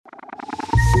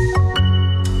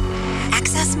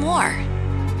more.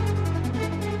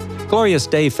 Glorious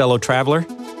day, fellow traveler.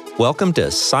 Welcome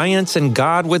to Science and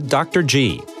God with Dr.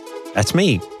 G. That's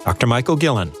me, Dr. Michael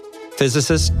Gillen,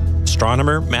 physicist,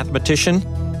 astronomer, mathematician,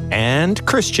 and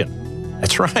Christian.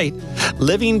 That's right,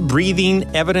 living, breathing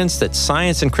evidence that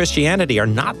science and Christianity are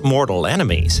not mortal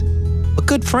enemies, but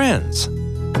good friends.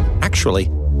 Actually,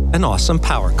 an awesome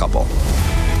power couple.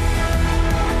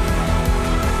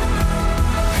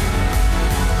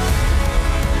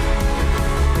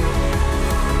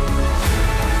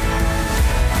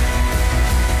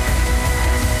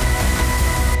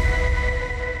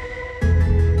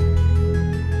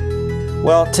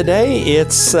 Well, today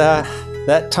it's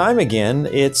that time again.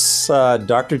 It's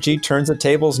Dr. G Turns the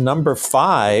Tables number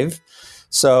 5.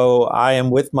 So I am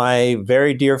with my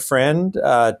very dear friend,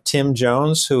 Tim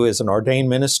Jones, who is an ordained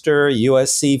minister,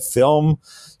 USC Film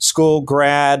School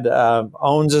grad,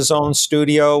 owns his own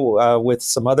studio with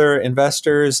some other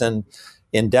investors and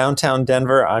in downtown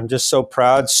Denver. I'm just so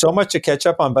proud. So much to catch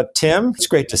up on. But Tim, it's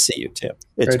great to see you, Tim.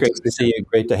 It's great to see you.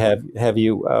 Great to have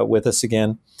you with us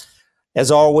again. As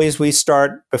always, we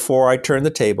start before I turn the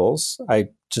tables. I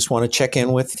just want to check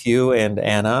in with you and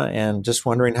Anna, and just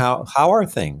wondering how are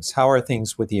things? How are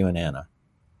things with you and Anna?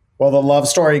 Well, the love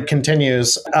story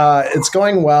continues. It's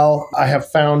going well. I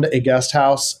have found a guest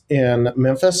house in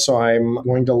Memphis, so I'm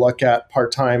going to look at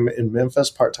part-time in Memphis,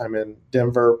 part-time in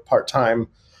Denver, part-time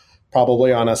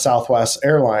probably on a Southwest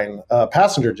airline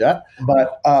passenger jet.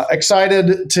 But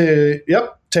excited to,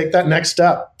 take that next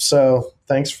step. So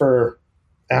thanks for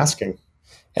asking.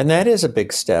 And that is a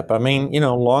big step. I mean,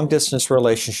 long distance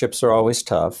relationships are always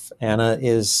tough. Anna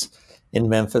is in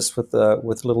Memphis with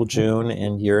little June,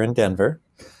 and you're in Denver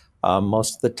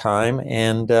most of the time.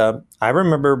 And I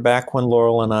remember back when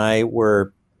Laurel and I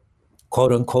were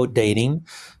quote unquote dating,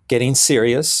 getting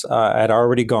serious. I'd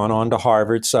already gone on to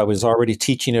Harvard, so I was already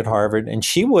teaching at Harvard. And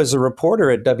she was a reporter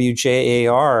at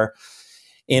WJAR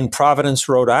in Providence,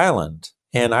 Rhode Island.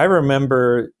 And I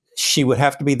remember she would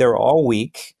have to be there all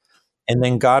week. And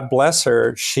then, God bless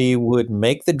her, she would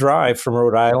make the drive from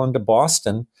Rhode Island to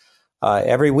Boston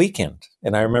every weekend.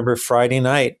 And I remember Friday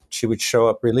night, she would show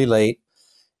up really late.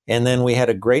 And then we had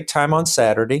a great time on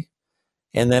Saturday.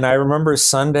 And then I remember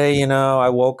Sunday, I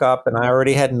woke up and I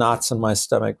already had knots in my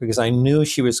stomach because I knew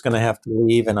she was going to have to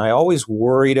leave. And I always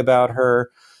worried about her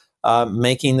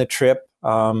making the trip.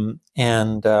 So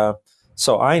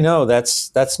I know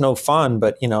that's no fun.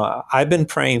 But, I've been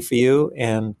praying for you,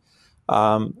 and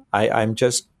I'm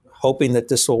just hoping that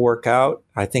this will work out.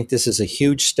 I think this is a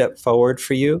huge step forward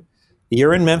for you.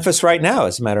 You're in Memphis right now,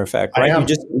 as a matter of fact, right? I am.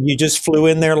 You just flew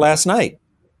in there last night.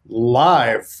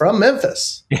 Live from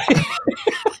Memphis.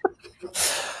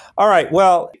 All right.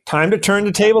 Well, time to turn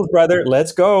the tables, brother.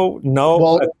 Let's go.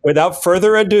 Without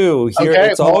further ado,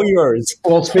 it's all yours.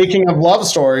 Well, speaking of love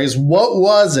stories, what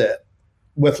was it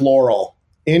with Laurel,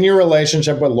 in your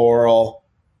relationship with Laurel,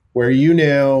 where you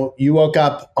knew you woke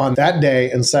up on that day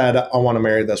and said, I want to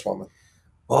marry this woman?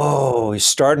 Oh, you're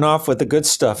starting off with the good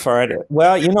stuff. All right.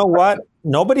 Well, you know what?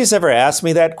 Nobody's ever asked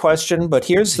me that question, but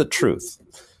here's the truth.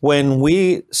 When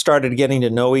we started getting to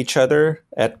know each other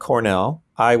at Cornell,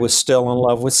 I was still in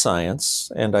love with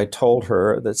science, and I told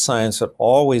her that science would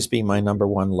always be my number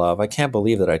one love. I can't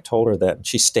believe that I told her that, and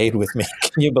she stayed with me.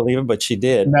 Can you believe it? But she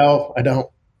did. No, I don't.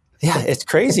 Yeah, it's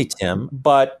crazy, Tim.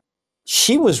 But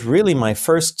she was really my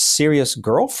first serious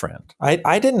girlfriend.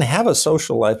 I didn't have a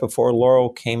social life before Laurel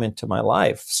came into my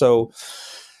life. So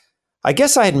I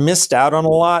guess I had missed out on a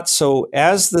lot. So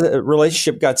as the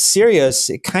relationship got serious,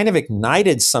 it kind of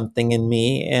ignited something in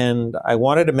me, and I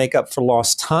wanted to make up for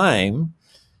lost time.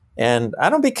 And I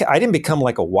didn't become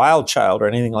like a wild child or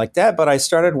anything like that, but I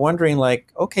started wondering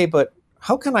okay, but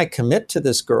how can I commit to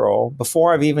this girl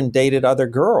before I've even dated other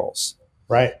girls?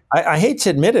 Right. I hate to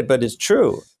admit it, but it's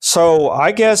true. So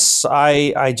I guess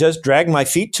I just dragged my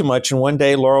feet too much. And one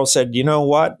day Laurel said, you know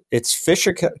what? It's fish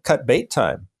or cut bait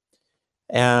time.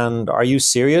 And are you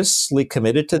seriously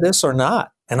committed to this or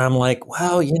not? And I'm like,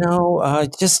 well, I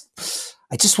just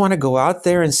want to go out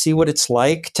there and see what it's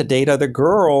like to date other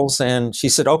girls. And she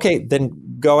said, okay, then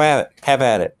go at it, have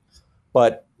at it.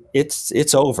 But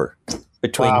it's over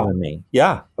between you and me.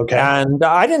 Yeah. Okay. And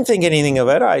I didn't think anything of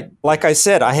it. Like I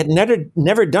said, I had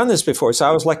never done this before. So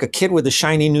I was like a kid with a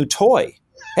shiny new toy.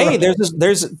 Hey,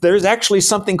 there's actually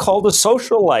something called a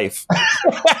social life.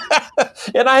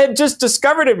 And I had just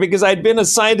discovered it because I'd been a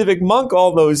scientific monk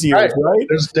all those years, right?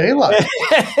 There's daylight.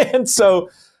 And so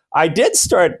I did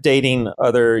start dating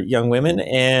other young women.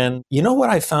 And you know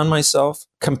what? I found myself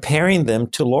comparing them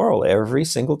to Laurel every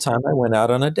single time I went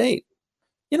out on a date.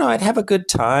 You know, I'd have a good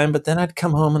time, but then I'd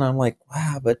come home and I'm like,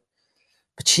 wow, but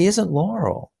she isn't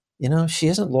Laurel. she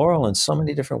isn't Laurel in so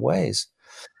many different ways.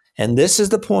 And this is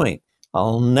the point.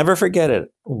 I'll never forget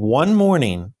it. One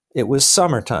morning, it was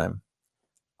summertime.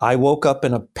 I woke up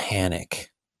in a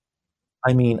panic.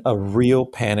 I mean, a real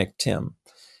panic, Tim.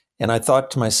 And I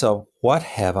thought to myself, what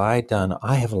have I done?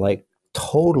 I have like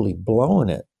totally blown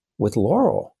it with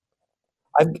Laurel.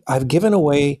 I've given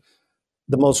away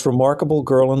the most remarkable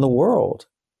girl in the world.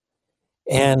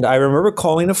 And I remember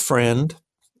calling a friend,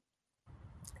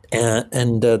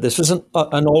 and this was an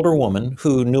older woman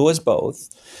who knew us both,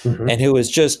 and who was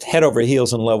just head over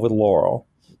heels in love with Laurel.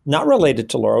 Not related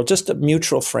to Laurel, just a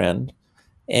mutual friend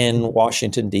in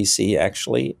Washington, D.C.,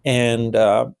 actually. And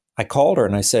I called her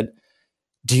and I said,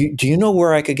 do you know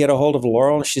where I could get a hold of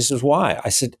Laurel? And she says, why? I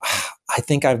said, I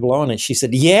think I've blown it. She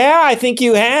said, yeah, I think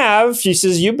you have. She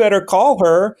says, you better call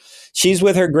her. She's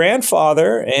with her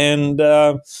grandfather, and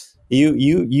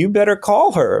you better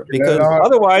call her, because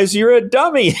otherwise you're a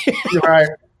dummy. Right.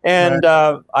 And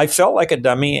I felt like a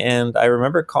dummy, and I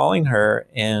remember calling her,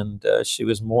 and she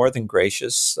was more than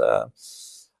gracious.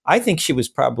 I think she was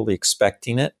probably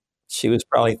expecting it. She was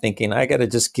probably thinking, I got to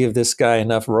just give this guy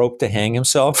enough rope to hang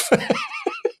himself.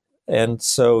 And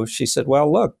so she said, well,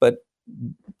 look, but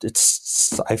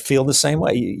I feel the same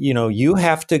way. You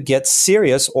have to get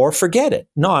serious or forget it.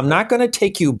 No, I'm not going to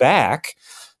take you back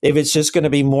if it's just going to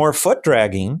be more foot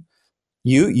dragging.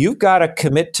 You've got to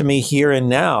commit to me here and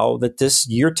now that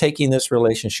you're taking this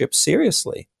relationship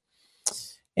seriously.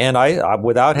 And I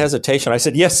without hesitation, I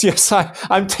said, yes,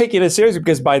 I'm taking it seriously,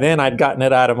 because by then I'd gotten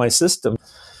it out of my system.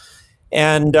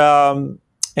 And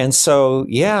so,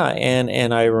 yeah,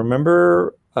 and I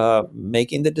remember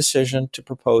making the decision to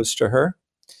propose to her.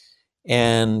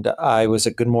 And I was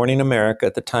at Good Morning America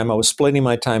at the time. I was splitting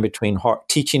my time between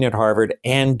teaching at Harvard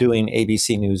and doing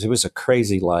ABC News. It was a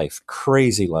crazy life.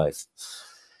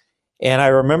 And I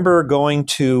remember going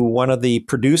to one of the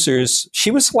producers. She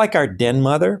was like our den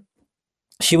mother.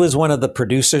 She was one of the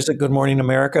producers at Good Morning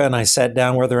America. And I sat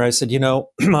down with her. I said,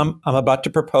 I'm about to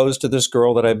propose to this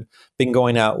girl that I've been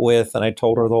going out with. And I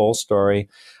told her the whole story.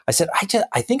 I said,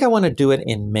 I think I want to do it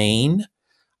in Maine.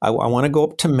 I want to go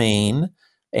up to Maine.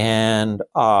 And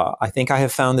I think I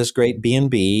have found this great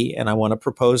B&B, and I want to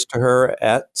propose to her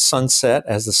at sunset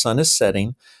as the sun is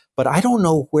setting. But I don't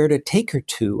know where to take her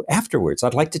to afterwards.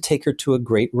 I'd like to take her to a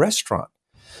great restaurant.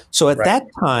 So at that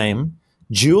time,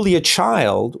 Julia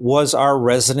Child was our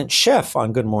resident chef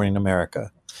on Good Morning America.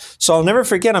 So I'll never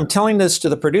forget, I'm telling this to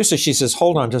the producer. She says,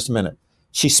 hold on just a minute.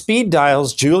 She speed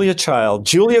dials Julia Child.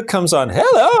 Julia comes on,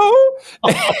 hello.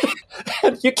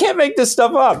 You can't make this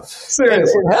stuff up.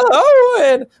 Seriously.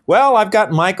 Hello. And well, I've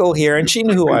got Michael here. And she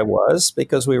knew who I was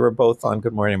because we were both on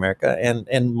Good Morning America.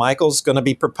 And Michael's going to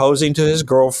be proposing to his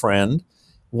girlfriend.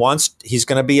 He's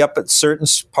going to be up at certain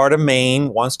part of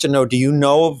Maine, wants to know, do you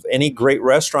know of any great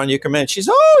restaurant you recommend? She's,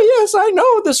 oh, yes, I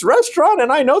know this restaurant,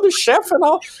 and I know the chef,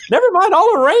 and never mind,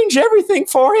 I'll arrange everything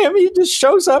for him. He just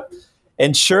shows up.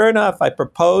 And sure enough, I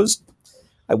proposed.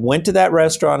 I went to that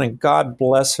restaurant, and God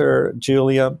bless her,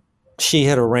 Julia. She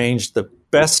had arranged the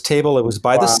best table. It was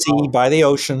by the sea, by the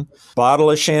ocean,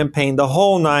 bottle of champagne, the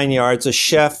whole 9 yards. A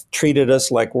chef treated us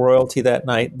like royalty that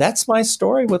night. That's my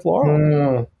story with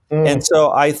Laurel. And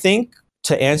so I think,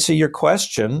 to answer your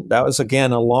question, that was,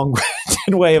 again, a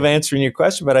long-winded way of answering your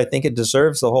question, but I think it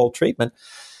deserves the whole treatment,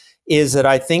 is that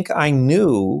I think I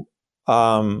knew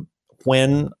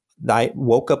when I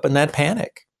woke up in that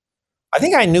panic. I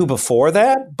think I knew before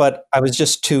that, but I was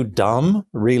just too dumb,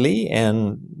 really,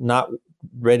 and not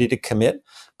ready to commit.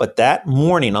 But that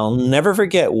morning, I'll never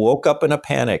forget, woke up in a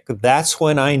panic. That's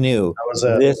when I knew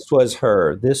this was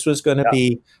her. This was going to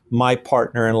be my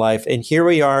partner in life. And here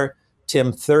we are,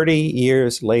 Tim, 30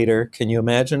 years later. Can you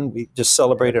imagine? We just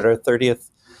celebrated our 30th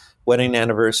wedding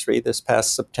anniversary this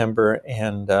past September.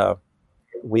 And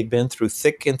we've been through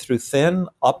thick and through thin,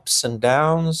 ups and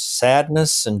downs,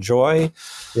 sadness and joy.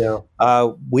 Yeah.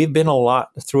 We've been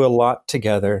through a lot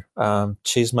together.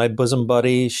 She's my bosom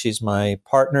buddy. She's my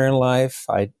partner in life.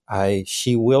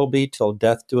 She will be till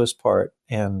death do us part.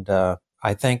 And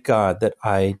I thank God that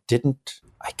I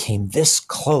came this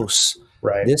close.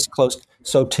 Right. This close.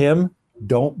 So, Tim,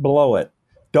 don't blow it.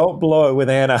 Don't blow it with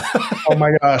Anna. Oh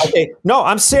my gosh. Okay. No,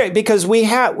 I'm serious, because we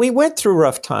went through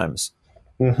rough times.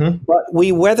 Mm-hmm. But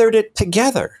we weathered it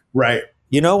together. Right.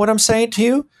 You know what I'm saying to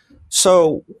you?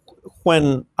 So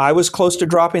when I was close to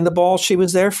dropping the ball, she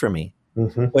was there for me.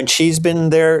 Mm-hmm. When she's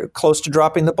been there close to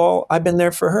dropping the ball, I've been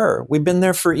there for her. We've been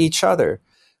there for each other.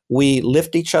 We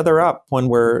lift each other up when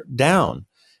we're down.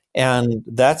 And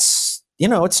that's,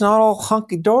 it's not all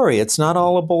hunky-dory. It's not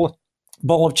all a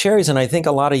bowl of cherries. And I think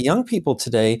a lot of young people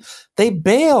today, they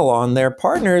bail on their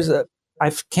partners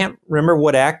I can't remember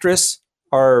what actress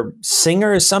or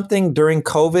singer or something during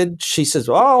COVID. She says,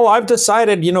 "Oh, I've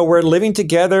decided, we're living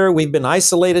together. We've been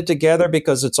isolated together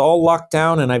because it's all locked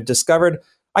down. And I've discovered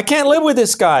I can't live with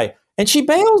this guy." And she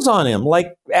bails on him,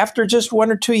 like after just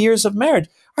 1 or 2 years of marriage.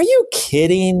 Are you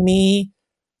kidding me?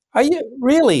 Are you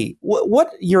really?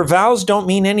 What your vows don't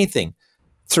mean anything.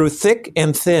 Through thick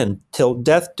and thin, till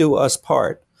death do us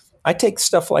part. I take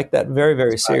stuff like that very,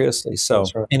 very seriously. So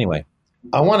anyway.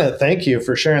 I want to thank you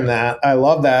for sharing that. I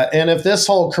love that. And if this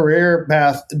whole career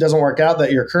path doesn't work out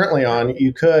that you're currently on,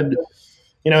 you could,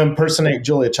 impersonate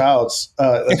Julia Childs.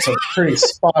 That's a pretty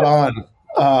spot on.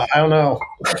 I don't know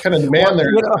what kind of demand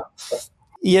there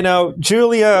is.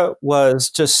 Julia was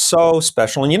just so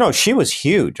special. And, she was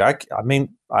huge. I mean,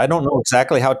 I don't know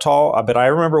exactly how tall, but I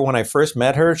remember when I first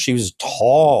met her, she was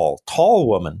tall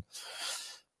woman.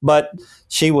 But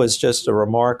she was just a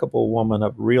remarkable woman,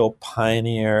 a real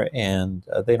pioneer, and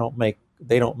they don't make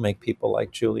people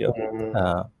like Julia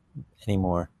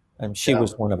anymore. And she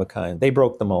was one of a kind. They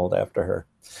broke the mold after her.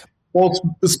 Well,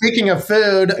 speaking of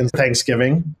food and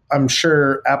Thanksgiving, I'm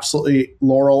sure absolutely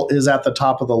Laurel is at the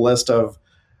top of the list of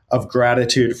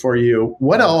gratitude for you.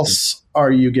 What else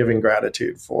are you giving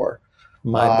gratitude for?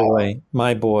 My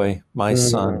boy, my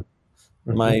son.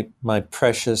 My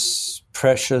precious,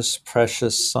 precious,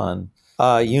 precious son.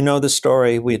 You know the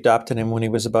story. We adopted him when he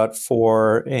was about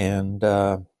 4,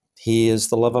 and he is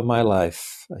the love of my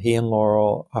life. He and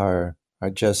Laurel are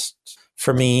just,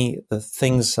 for me, the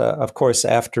things, of course,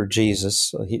 after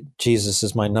Jesus. Jesus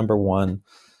is my number one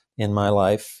in my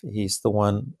life. He's the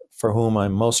one for whom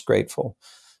I'm most grateful.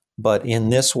 But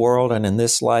in this world and in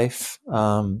this life,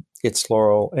 it's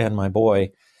Laurel and my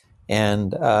boy.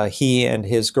 And he and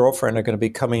his girlfriend are going to be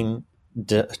coming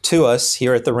to us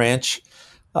here at the ranch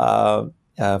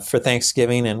for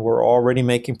Thanksgiving, and we're already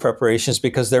making preparations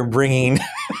because they're bringing.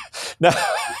 Now,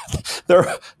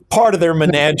 they're part of their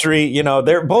menagerie.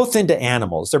 They're both into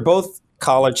animals. They're both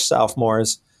college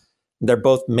sophomores. They're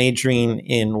both majoring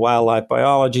in wildlife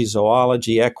biology,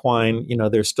 zoology, equine.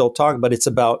 They're still talking, but it's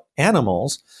about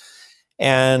animals.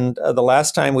 And the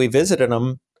last time we visited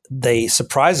them, they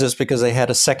surprised us because they had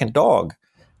a second dog.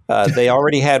 They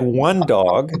already had one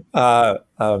dog,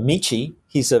 Michi.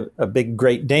 He's a big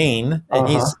Great Dane, and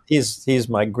he's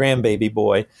my grandbaby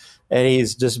boy, and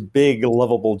he's just big,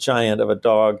 lovable giant of a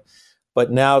dog.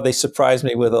 But now they surprised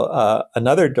me with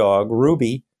another dog,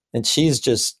 Ruby, and she's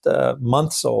just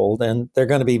months old, and they're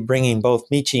going to be bringing both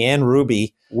Michi and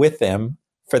Ruby with them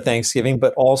for Thanksgiving,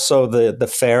 but also the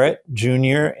ferret,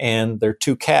 Junior, and their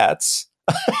 2 cats.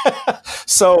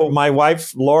 So my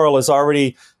wife, Laurel, is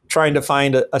already trying to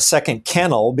find a second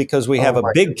kennel because we have a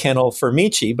big kennel for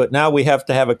Michi, but now we have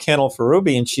to have a kennel for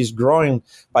Ruby, and she's growing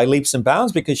by leaps and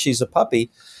bounds because she's a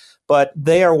puppy. But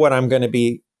they are what I'm going to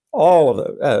be, all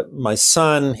of them, my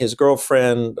son, his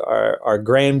girlfriend, our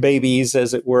grandbabies,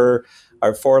 as it were,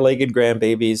 our 4-legged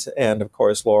grandbabies, and of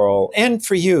course, Laurel. And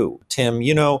for you, Tim,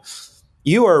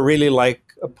 you are really like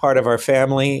a part of our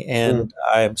family, and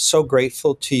I'm so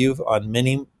grateful to you for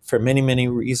many, many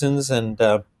reasons. And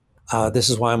this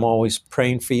is why I'm always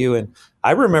praying for you. And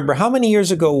I remember, how many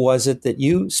years ago was it that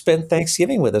you spent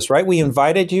Thanksgiving with us, right? We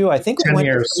invited you. I think we went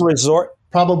to the resort.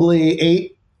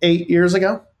 Probably 8 years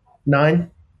ago,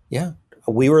 9. Yeah.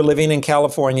 We were living in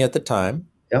California at the time.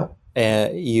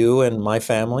 Yeah. You and my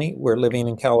family were living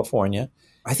in California.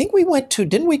 I think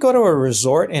didn't we go to a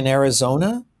resort in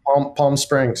Arizona? Palm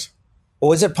Springs. Or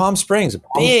was it Palm Springs?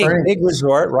 Big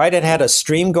resort, right? It had a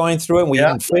stream going through it. And we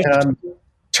even fished.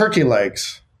 Turkey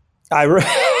legs.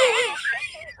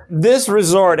 This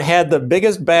resort had the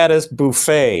biggest, baddest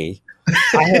buffet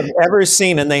I have ever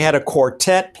seen. And they had a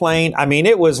quartet playing. I mean,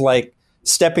 it was like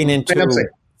stepping into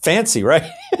fancy, right?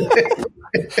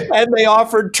 And they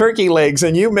offered turkey legs,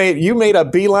 and you made a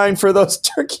beeline for those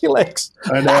turkey legs.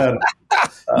 I did.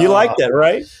 You liked it,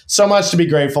 right? So much to be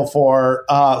grateful for.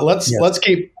 Let's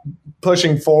keep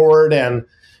pushing forward and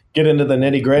get into the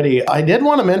nitty gritty. I did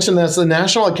want to mention this: the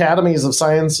National Academies of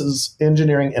Sciences,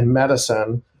 Engineering, and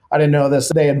Medicine. I didn't know this.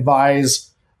 They advise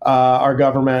our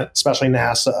government, especially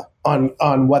NASA,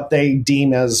 on what they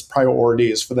deem as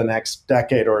priorities for the next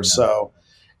decade or so.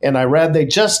 And I read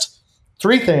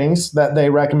 3 things that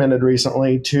they recommended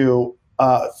recently to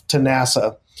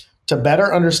NASA: to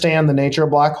better understand the nature of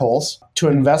black holes, to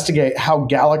investigate how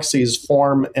galaxies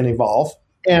form and evolve,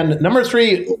 and number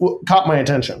 3 caught my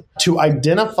attention: to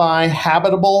identify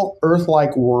habitable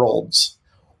Earth-like worlds.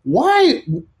 Why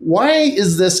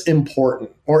is this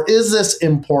important? Or is this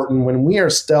important when we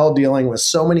are still dealing with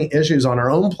so many issues on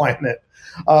our own planet,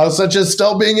 such as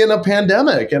still being in a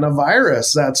pandemic and a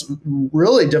virus that's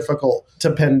really difficult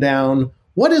to pin down?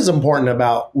 What is important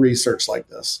about research like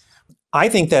this? I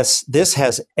think this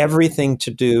has everything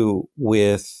to do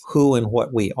with who and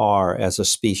what we are as a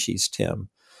species, Tim.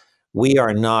 We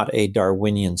are not a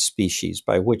Darwinian species,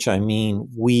 by which I mean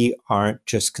we aren't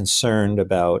just concerned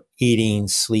about eating,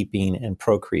 sleeping, and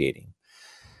procreating.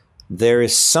 There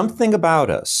is something about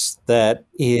us that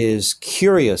is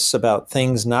curious about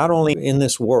things not only in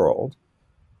this world,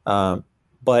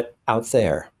 but out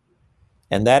there.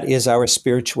 And that is our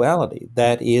spirituality.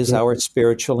 That is our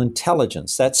spiritual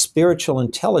intelligence. That spiritual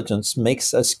intelligence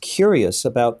makes us curious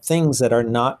about things that are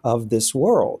not of this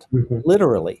world,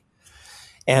 literally.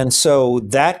 And so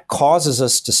that causes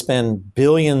us to spend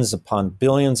billions upon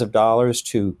billions of dollars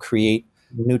to create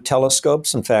new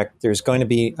telescopes. In fact, there's going to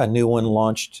be a new one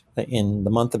launched in the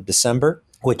month of December,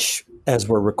 which, as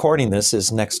we're recording this,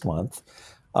 is next month.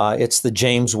 It's the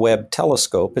James Webb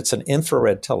Telescope. It's an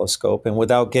infrared telescope. And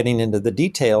without getting into the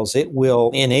details, it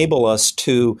will enable us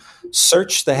to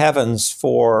search the heavens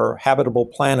for habitable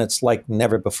planets like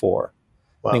never before.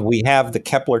 Wow. I mean, we have the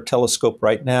Kepler telescope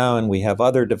right now, and we have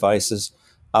other devices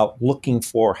out looking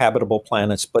for habitable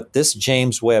planets. But this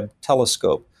James Webb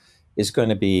Telescope is going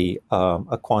to be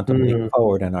a quantum leap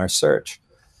forward in our search.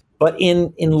 But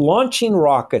in launching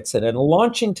rockets and in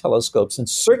launching telescopes and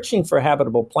searching for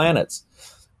habitable planets,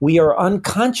 we are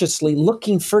unconsciously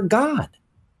looking for God.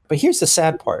 But here's the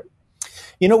sad part.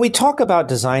 You know, we talk about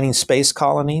designing space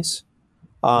colonies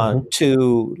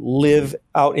to live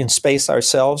out in space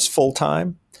ourselves full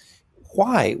time.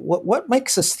 Why? What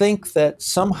makes us think that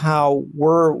somehow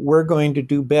we're going to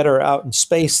do better out in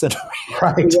space than we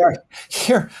are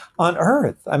here on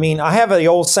Earth? I mean, I have the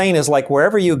old saying is like,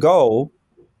 wherever you go,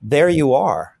 there you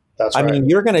are. That's right. I mean,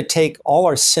 you're going to take all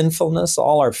our sinfulness,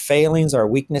 all our failings, our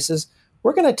weaknesses.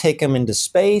 We're going to take them into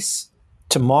space,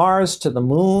 to Mars, to the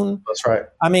moon. That's right.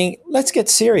 I mean, let's get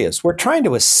serious. We're trying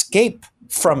to escape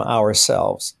from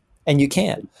ourselves, and you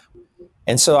can't.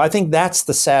 And so I think that's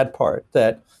the sad part,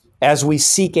 that as we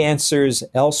seek answers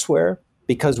elsewhere,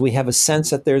 because we have a sense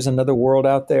that there's another world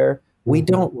out there, we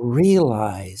don't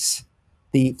realize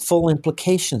the full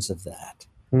implications of that,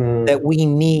 that we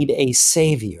need a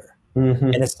savior.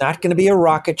 And it's not going to be a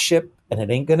rocket ship, and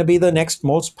it ain't going to be the next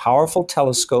most powerful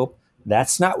telescope.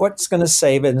 That's not what's going to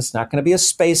save it. It's not going to be a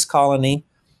space colony.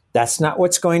 That's not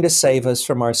what's going to save us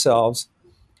from ourselves.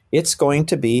 It's going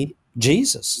to be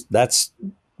Jesus. That's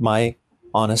my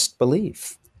honest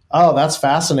belief. Oh, that's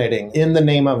fascinating. In the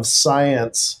name of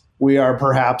science, we are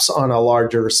perhaps on a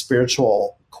larger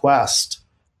spiritual quest.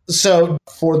 So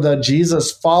for the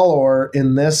Jesus follower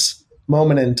in this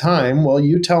moment in time, well,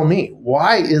 you tell me,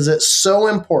 why is it so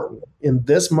important in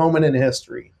this moment in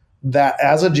history that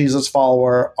as a Jesus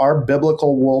follower, our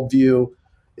biblical worldview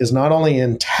is not only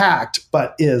intact,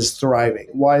 but is thriving?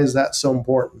 Why is that so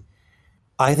important?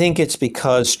 I think it's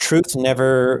because truth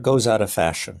never goes out of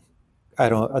fashion.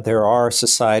 There are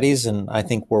societies, and I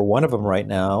think we're one of them right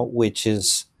now, which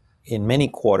is in many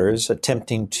quarters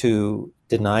attempting to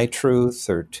deny truth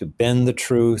or to bend the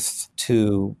truth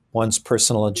to one's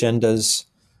personal agendas.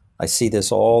 I see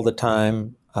this all the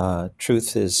time.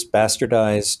 Truth is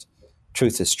bastardized.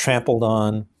 Truth is trampled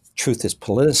on. Truth is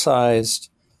politicized.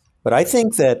 But I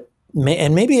think that,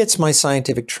 and maybe it's my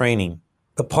scientific training,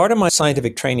 but part of my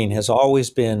scientific training has always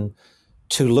been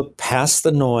to look past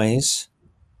the noise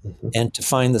and to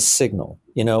find the signal.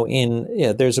 You know,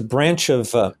 there's a branch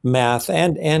of math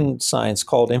and science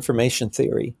called information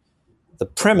theory. The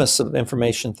premise of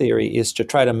information theory is to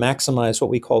try to maximize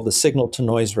what we call the signal to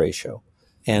noise ratio.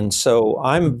 And so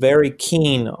I'm very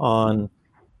keen on,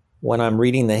 when I'm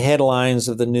reading the headlines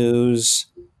of the news,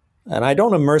 and I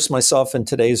don't immerse myself in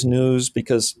today's news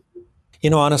because,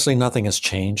 honestly, nothing has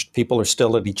changed. People are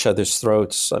still at each other's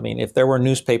throats. I mean, if there were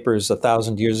newspapers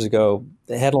 1,000 years ago,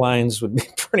 the headlines would be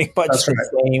pretty much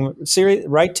the same. Serious,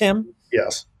 right, Tim?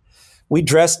 Yes. We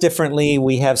dress differently.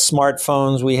 We have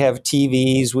smartphones. We have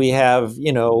TVs. We have,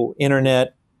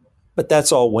 internet. But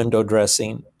that's all window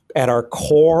dressing. At our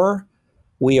core,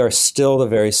 we are still the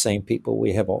very same people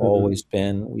we have always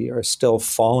been. We are still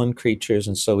fallen creatures.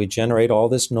 And so we generate all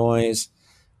this noise.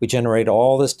 We generate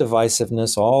all this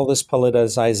divisiveness, all this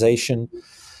politicization.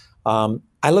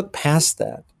 I look past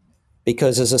that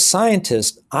because as a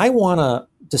scientist, I want to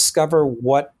discover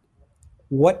what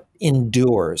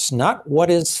endures, not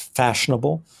what is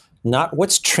fashionable, not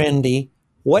what's trendy,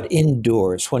 what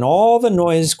endures. When all the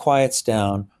noise quiets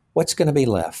down, what's going to be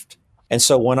left? And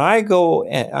so when I go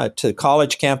to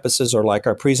college campuses or like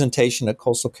our presentation at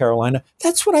Coastal Carolina,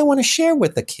 that's what I want to share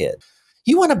with the kid.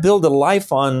 You want to build a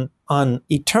life on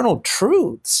eternal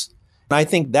truths. And I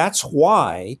think that's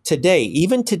why today,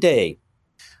 even today,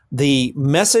 the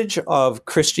message of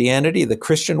Christianity, the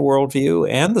Christian worldview,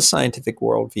 and the scientific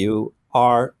worldview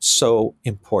are so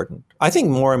important. I think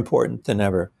more important than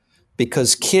ever,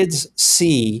 because kids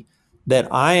see that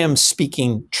I am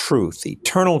speaking truth,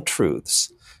 eternal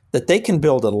truths, that they can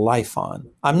build a life on.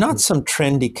 I'm not some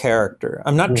trendy character.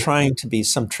 I'm not trying to be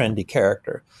some trendy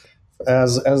character.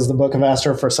 As the Book of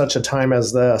Esther, for such a time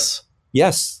as this.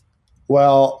 Yes.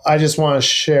 Well, I just want to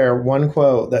share one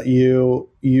quote that you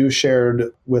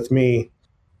shared with me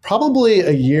probably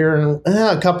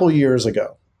a couple years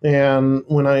ago. And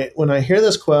when I hear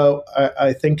this quote,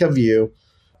 I think of you.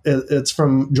 It's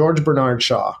from George Bernard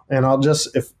Shaw. And I'll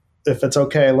just, if it's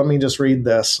okay, let me just read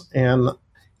this. And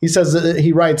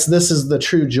he writes, "This is the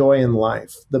true joy in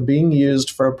life, the being used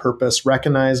for a purpose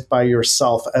recognized by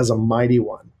yourself as a mighty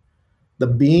one, the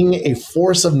being a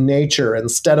force of nature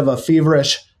instead of a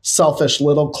feverish, selfish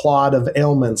little clod of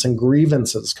ailments and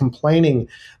grievances, complaining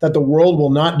that the world will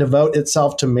not devote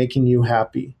itself to making you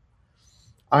happy.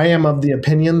 I am of the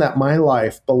opinion that my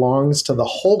life belongs to the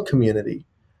whole community,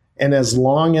 and as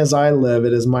long as I live,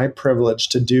 it is my privilege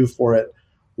to do for it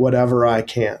whatever I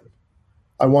can.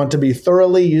 I want to be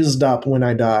thoroughly used up when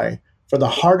I die, for the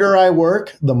harder I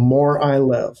work, the more I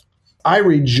live. I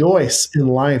rejoice in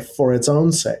life for its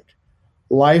own sake.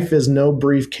 Life is no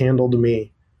brief candle to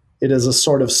me. It is a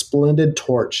sort of splendid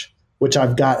torch, which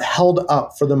I've got held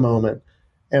up for the moment,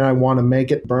 and I want to make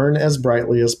it burn as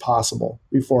brightly as possible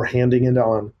before handing it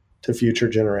on to future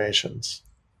generations."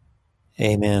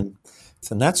 Amen.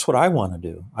 And that's what I want to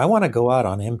do. I want to go out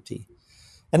on empty.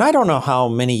 And I don't know how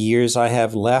many years I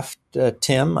have left,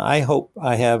 Tim. I hope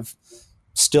I have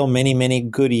still many, many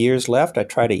good years left. I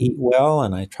try to eat well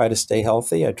and I try to stay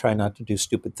healthy. I try not to do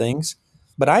stupid things.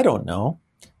 But I don't know.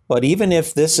 But even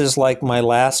if this is like my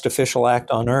last official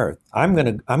act on earth, I'm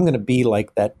gonna be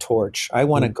like that torch. I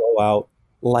want to go out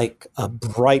like a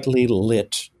brightly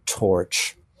lit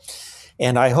torch.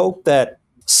 And I hope that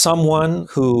someone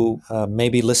who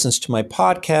maybe listens to my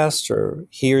podcast or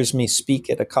hears me speak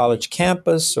at a college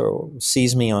campus or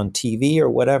sees me on TV or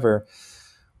whatever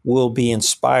will be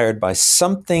inspired by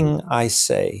something I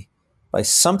say, by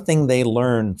something they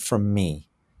learn from me,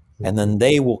 and then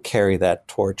they will carry that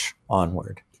torch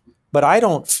onward. But I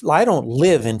don't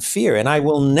live in fear, and I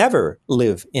will never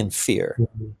live in fear.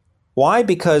 Why?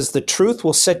 Because the truth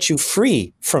will set you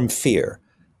free from fear.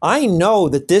 I know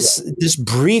that this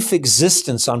brief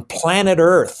existence on planet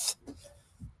Earth,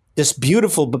 this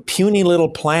beautiful but puny little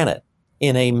planet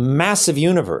in a massive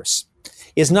universe,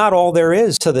 is not all there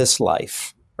is to this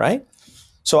life, right?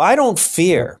 So I don't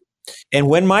fear. And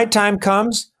when my time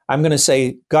comes, I'm going to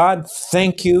say, God,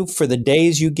 thank you for the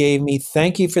days you gave me.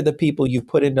 Thank you for the people you've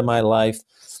put into my life.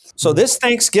 So this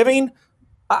Thanksgiving,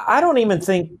 I don't even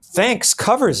think thanks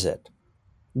covers it.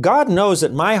 God knows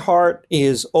that my heart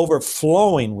is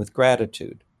overflowing with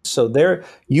gratitude. So there,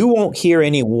 you won't hear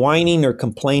any whining or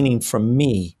complaining from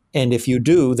me. And if you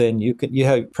do, then you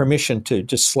have permission to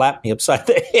just slap me upside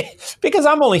the head because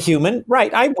I'm only human,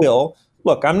 right? I will.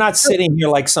 Look, I'm not sitting here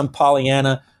like some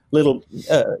Pollyanna little,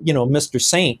 Mr.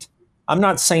 Saint. I'm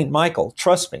not Saint Michael.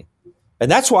 Trust me. And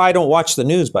that's why I don't watch the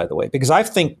news, by the way, because I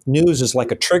think news is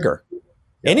like a trigger. Yes.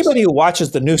 Anybody who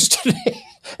watches the news today,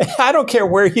 I don't care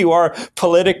where you are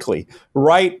politically,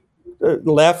 right,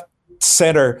 left,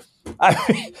 center.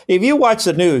 If you watch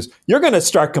the news, you're going to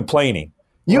start complaining.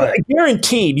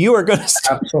 Guaranteed you are going to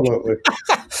start. Absolutely.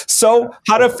 So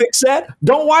how to fix that?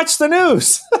 Don't watch the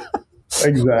news.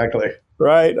 Exactly.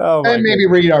 Right. Oh, and maybe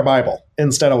read our Bible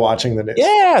instead of watching the news.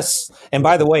 Yes. And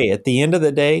by the way, at the end of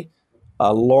the day,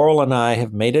 Laurel and I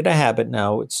have made it a habit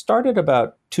now. It started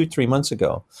about 2-3 months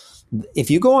ago.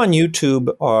 If you go on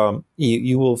YouTube,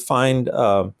 you will find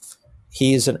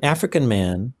he's an African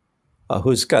man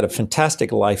who's got a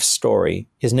fantastic life story.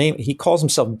 His name, he calls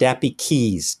himself Dappy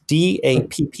Keys,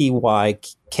 Dappykeys.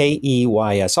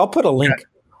 I'll put a link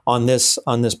on this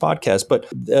podcast. But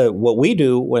what we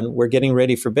do when we're getting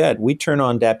ready for bed, we turn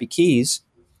on Dappy Keys.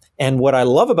 And what I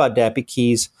love about Dappy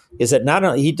Keys is that not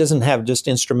only he doesn't have just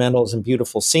instrumentals and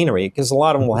beautiful scenery, because a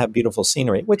lot of them will have beautiful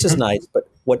scenery, which is nice. But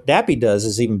what Dappy does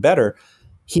is even better.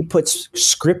 He puts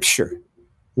scripture.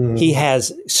 He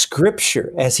has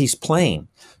scripture as he's playing.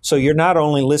 So you're not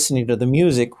only listening to the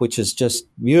music, which is just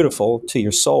beautiful to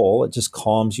your soul, it just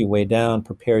calms you way down,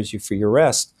 prepares you for your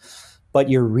rest, but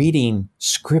you're reading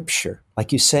scripture.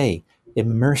 Like you say,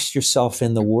 immerse yourself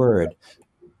in the word.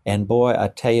 And boy, I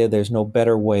tell you, there's no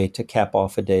better way to cap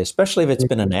off a day, especially if it's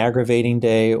been an aggravating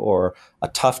day or a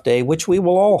tough day, which we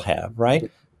will all have, right?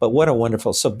 But what a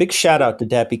wonderful. So big shout out to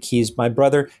Dappy Keys. My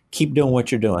brother, keep doing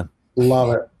what you're doing.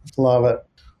 Love it. Love it.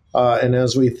 And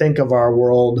as we think of our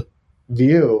world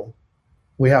view,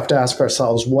 we have to ask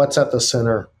ourselves, what's at the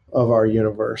center of our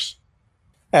universe?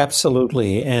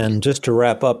 Absolutely. And just to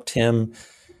wrap up, Tim,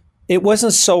 it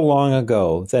wasn't so long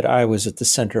ago that I was at the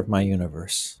center of my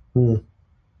universe.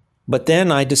 But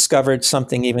then I discovered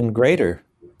something even greater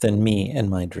than me and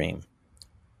my dream.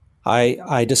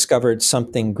 I discovered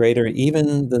something greater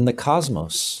even than the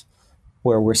cosmos,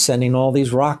 where we're sending all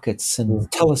these rockets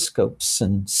and telescopes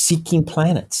and seeking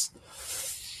planets.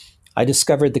 I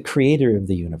discovered the creator of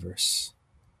the universe.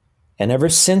 And ever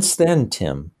since then,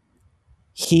 Tim,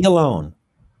 he alone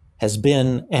has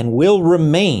been and will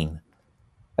remain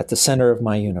at the center of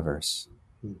my universe.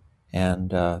 And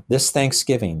this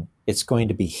Thanksgiving, it's going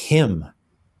to be him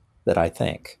that I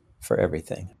thank for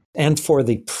everything, and for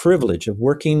the privilege of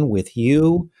working with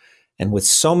you and with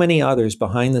so many others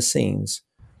behind the scenes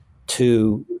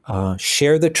to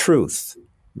share the truth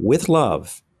with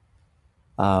love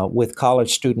with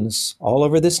college students all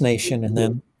over this nation, and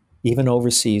then even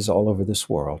overseas all over this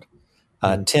world.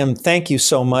 Tim, thank you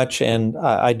so much, and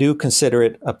I do consider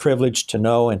it a privilege to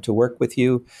know and to work with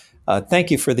you. Thank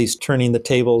you for these Turning the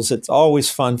Tables. It's always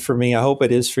fun for me. I hope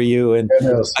it is for you. And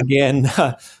again,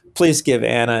 please give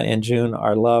Anna and June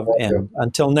our love. And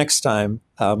until next time,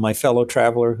 my fellow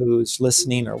traveler who's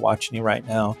listening or watching right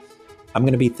now, I'm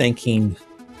going to be thanking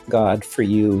God for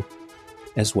you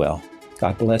as well.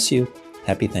 God bless you.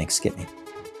 Happy Thanksgiving.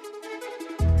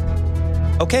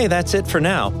 Okay, that's it for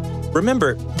now.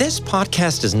 Remember, this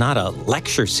podcast is not a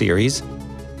lecture series.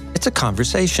 It's a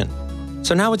conversation.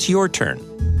 So now it's your turn.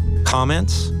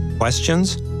 Comments?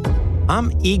 Questions?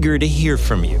 I'm eager to hear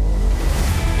from you.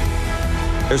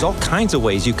 There's all kinds of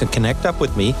ways you can connect up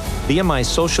with me via my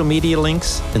social media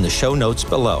links in the show notes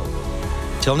below.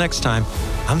 Till next time,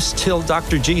 I'm still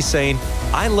Dr. G saying,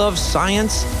 I love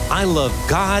science, I love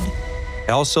God,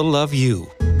 I also love you,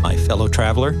 my fellow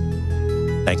traveler.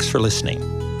 Thanks for listening.